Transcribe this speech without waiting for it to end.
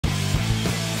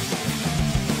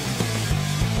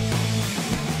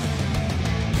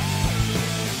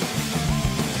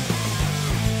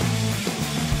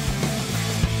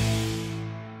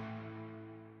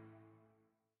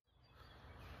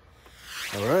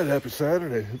right, happy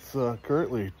Saturday. It's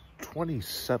currently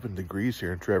 27 degrees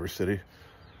here in Traverse City,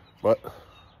 but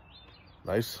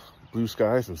nice blue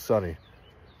skies and sunny.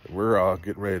 And we're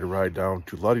getting ready to ride down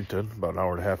to Ludington, about an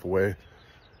hour and a half away,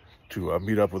 to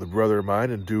meet up with a brother of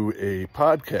mine and do a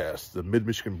podcast, the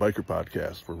Mid-Michigan Biker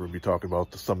Podcast, where we're going to be talking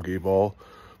about the Some Gay Ball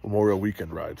Memorial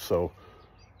Weekend ride. So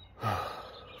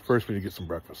first we need to get some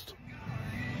breakfast.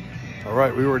 All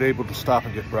right, we weren't able to stop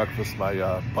and get breakfast.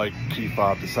 My bike key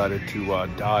fob decided to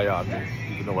die on me,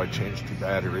 even though I changed the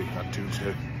battery on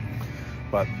Tuesday.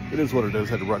 But it is what it is.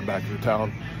 Had to run back into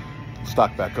town,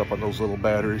 stock back up on those little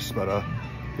batteries. But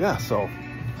yeah, so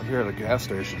I'm here at a gas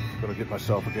station. Gonna get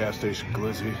myself a gas station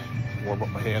glizzy, warm up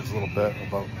my hands a little bit. I'm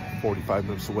about 45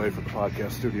 minutes away from the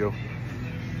podcast studio,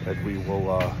 and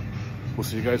we'll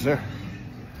see you guys there.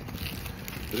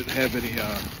 I didn't have any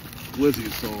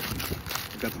glizzies, so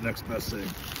I got the next best thing: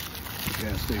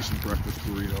 gas station breakfast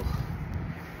burrito.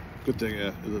 Good thing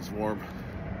it is warm.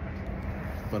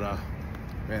 But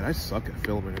man, I suck at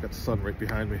filming. I got the sun right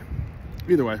behind me.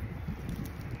 Either way.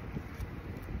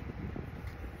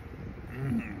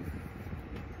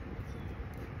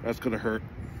 That's gonna hurt.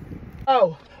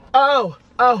 Oh,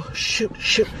 shoot.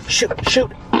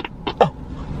 Oh.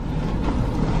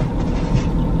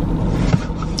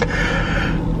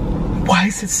 Why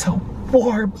is it so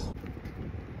warm?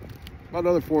 About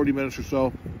another 40 minutes or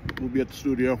so, we'll be at the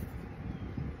studio.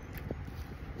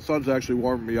 The sun's actually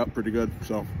warming me up pretty good,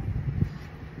 so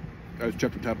I just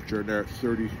checked the temperature in there. It's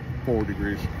 34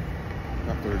 degrees,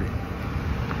 not 30.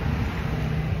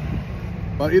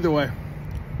 But either way,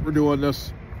 we're doing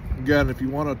this. Again, if you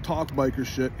want to talk biker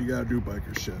shit, you gotta do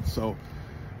biker shit. So,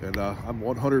 and I'm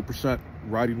 100%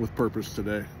 riding with purpose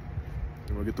today.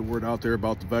 And we'll get the word out there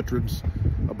about the veterans,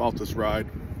 about this ride,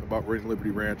 about Radiant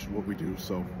Liberty Ranch and what we do.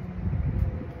 So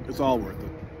it's all worth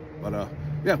it. But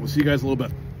yeah, we'll see you guys in a little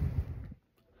bit.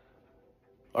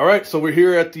 All right, so we're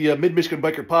here at the Mid-Michigan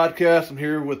Biker Podcast. I'm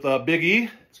here with Big E.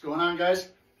 What's going on, guys?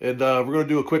 And we're going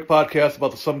to do a quick podcast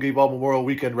about the Some Gay Ball Memorial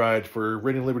Weekend ride for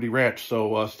Radiant Liberty Ranch.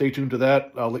 So stay tuned to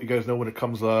that. I'll let you guys know when it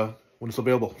comes, when it's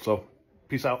available. So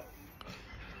peace out.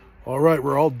 All right,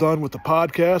 we're all done with the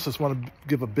podcast. I just want to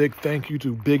give a big thank you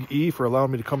to Big E for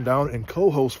allowing me to come down and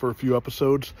co-host for a few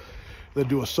episodes, then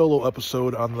do a solo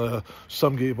episode on the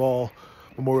Some Gay Ball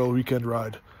Memorial Weekend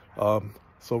ride.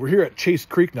 So we're here at Chase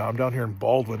Creek now. I'm down here in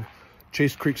Baldwin,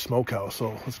 Chase Creek Smokehouse.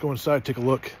 So let's go inside, take a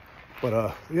look.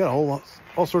 But yeah, all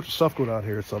sorts of stuff going on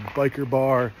here. It's a biker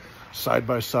bar,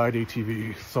 side-by-side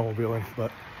ATV, snowmobiling,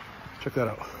 but check that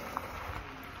out.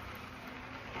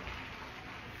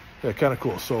 Yeah, kind of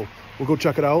cool. So we'll go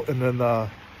check it out, and then we'll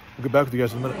get back with you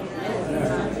guys in a minute.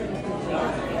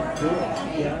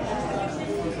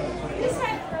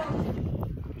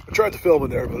 I tried to film in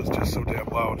there, but it's just so damn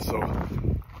loud. So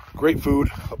great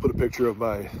food. I'll put a picture of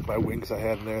my wings I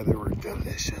had in there. They were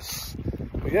delicious.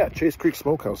 But yeah, Chase Creek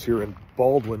Smokehouse here in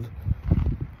Baldwin.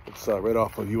 It's right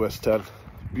off of US 10.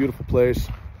 Beautiful place.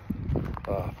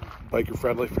 Biker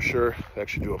friendly for sure. They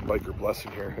actually do a biker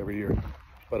blessing here every year.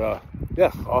 But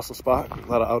yeah, awesome spot. A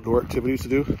lot of outdoor activities to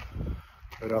do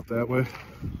right out that way.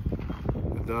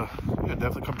 And yeah,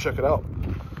 definitely come check it out.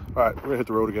 All right, we're gonna hit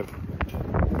the road again.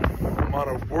 I'm on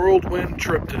a whirlwind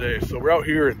trip today. So we're out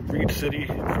here in Reed City,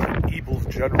 Ebles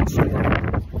General Store.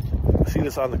 I see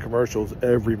this on the commercials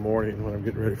every morning when I'm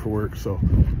getting ready for work, so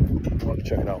I wanted to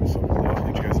check it out. So I'll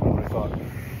let you guys know what I thought.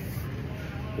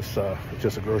 It's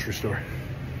just a grocery store.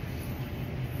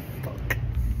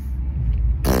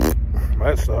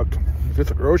 That sucked. If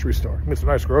it's a grocery store, I mean, it's a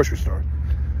nice grocery store.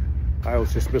 I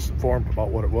was just misinformed about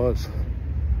what it was.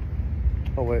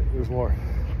 Oh wait, there's more.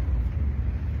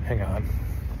 Hang on.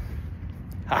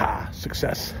 Ah,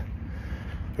 success.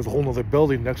 There's a whole nother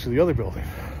building next to the other building.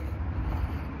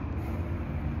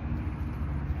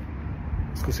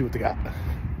 Let's go see what they got.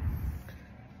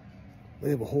 They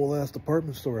have a whole ass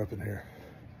department store up in here.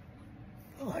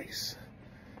 Nice.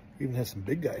 Even has some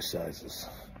big guy sizes,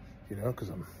 you know, because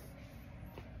I'm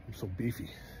so beefy.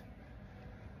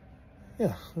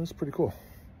 Yeah, that's pretty cool.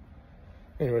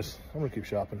 Anyways, I'm gonna keep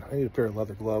shopping. I need a pair of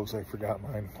leather gloves. I forgot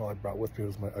mine. All I brought with me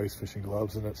was my ice fishing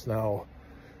gloves, and it's now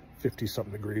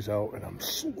 50-something degrees out, and I'm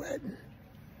sweating.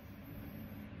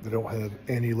 They don't have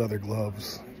any leather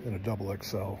gloves in a double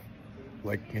XL.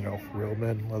 Like, you know, real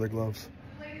men leather gloves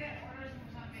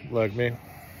like me.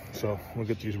 So we'll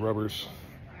get these rubbers.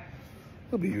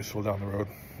 They'll be useful down the road,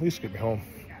 at least get me home.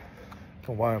 I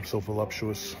don't know why I'm so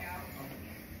voluptuous.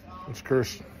 It's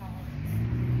cursed.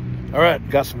 All right,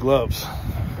 got some gloves.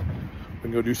 We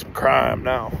can go do some crime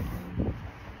now.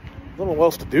 I don't know what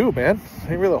else to do, man.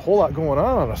 Ain't really a whole lot going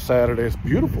on a Saturday. It's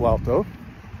beautiful out though.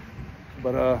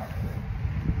 But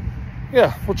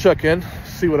yeah, we'll check in,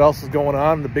 see what else is going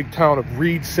on in the big town of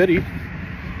Reed City.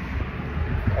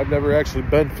 I've never actually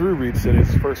been through Reed City.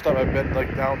 It's the first time I've been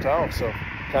like downtown, so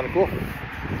kind of cool.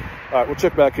 All right, we'll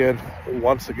check back in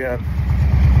once again.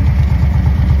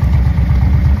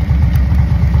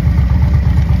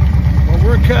 Well,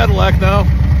 we're in Cadillac now,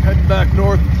 heading back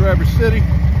north to Traverse City. A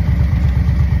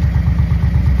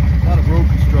lot of road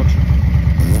construction.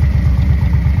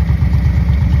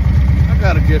 I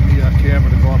gotta get the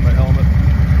camera to go on my helmet.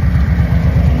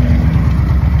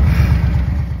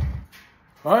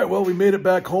 All right, well, we made it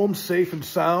back home safe and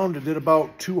sound. I did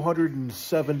about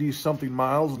 270 something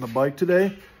miles on the bike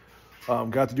today.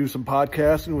 Got to do some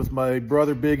podcasting with my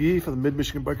brother Big E for the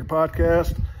Mid-Michigan Biker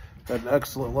Podcast. Had an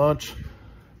excellent lunch.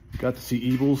 Got to see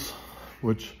Eagles,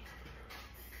 and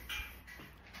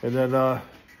then,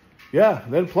 yeah,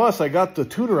 then plus I got the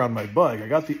tuner on my bike. I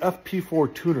got the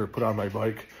FP4 tuner put on my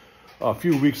bike a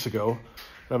few weeks ago.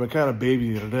 And I've been kind of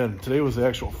babying it in. Today was the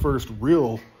actual first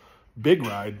real big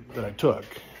ride that I took.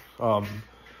 And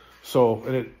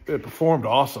it performed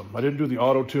awesome. I didn't do the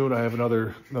auto tune. I have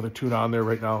another tune on there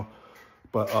right now.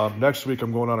 But next week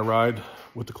I'm going on a ride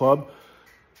with the club.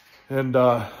 And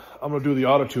I'm going to do the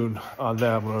auto tune on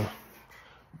that. I'm going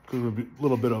to do a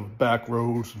little bit of back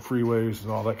roads and freeways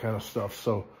and all that kind of stuff.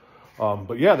 So,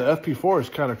 but yeah, the FP4 is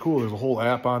kind of cool. There's a whole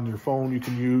app on your phone you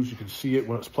can use. You can see it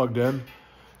when it's plugged in.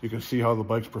 You can see how the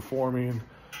bike's performing,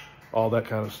 all that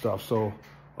kind of stuff. So,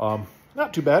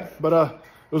 not too bad, but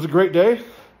it was a great day.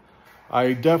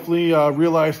 I definitely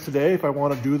realized today if I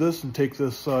want to do this and take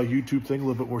this YouTube thing a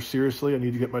little bit more seriously, I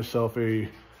need to get myself a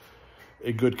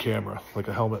good camera, like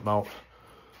a helmet mount.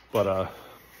 But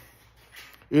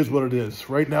it is what it is.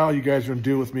 Right now, you guys are going to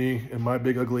deal with me and my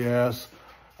big ugly ass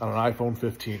on an iPhone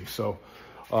 15. So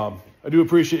I do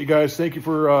appreciate you guys. Thank you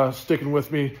for sticking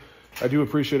with me. I do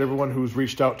appreciate everyone who's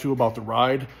reached out to about the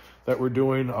ride that we're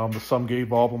doing, the Some Gay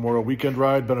Ball Memorial Weekend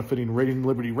Ride benefiting Raining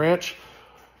Liberty Ranch.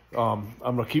 I'm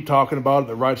going to keep talking about it.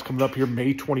 The ride's coming up here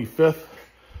May 25th.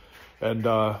 And,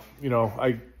 you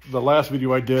know, the last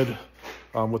video I did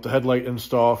with the headlight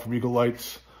install from Eagle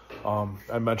Lights,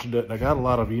 I mentioned it, and I got a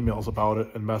lot of emails about it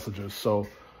and messages. So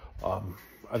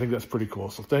I think that's pretty cool.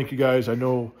 So thank you guys. I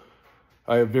know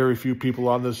I have very few people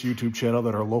on this YouTube channel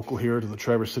that are local here to the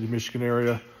Traverse City, Michigan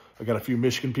area. I got a few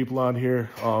Michigan people on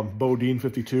here.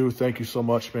 Bodine52, thank you so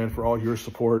much, man, for all your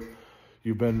support.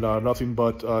 You've been nothing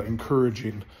but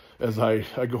encouraging as I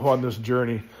go on this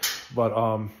journey. But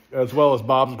as well as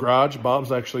Bob's Garage.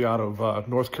 Bob's actually out of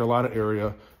North Carolina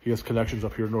area. He has connections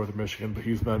up here in northern Michigan, but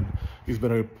he's been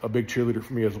a big cheerleader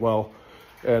for me as well.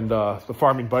 And the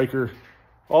Farming Biker,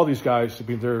 all these guys, I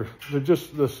mean, they're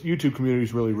just, this YouTube community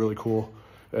is really, really cool.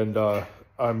 And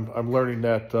I'm learning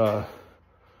that,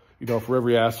 you know, for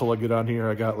every asshole I get on here,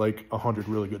 I got like 100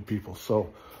 really good people.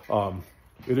 So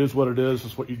it is what it is.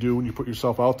 It's what you do when you put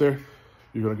yourself out there.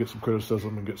 You're going to get some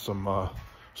criticism and get some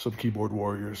keyboard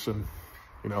warriors, and,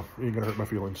 you know, it ain't going to hurt my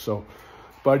feelings. So,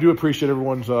 but I do appreciate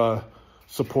everyone's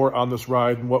support on this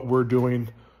ride and what we're doing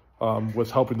with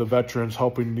helping the veterans,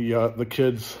 helping the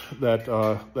kids that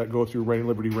go through Raining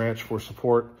Liberty Ranch for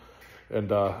support.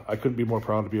 And I couldn't be more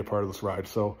proud to be a part of this ride.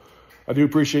 So I do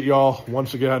appreciate y'all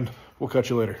once again. We'll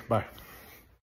catch you later. Bye.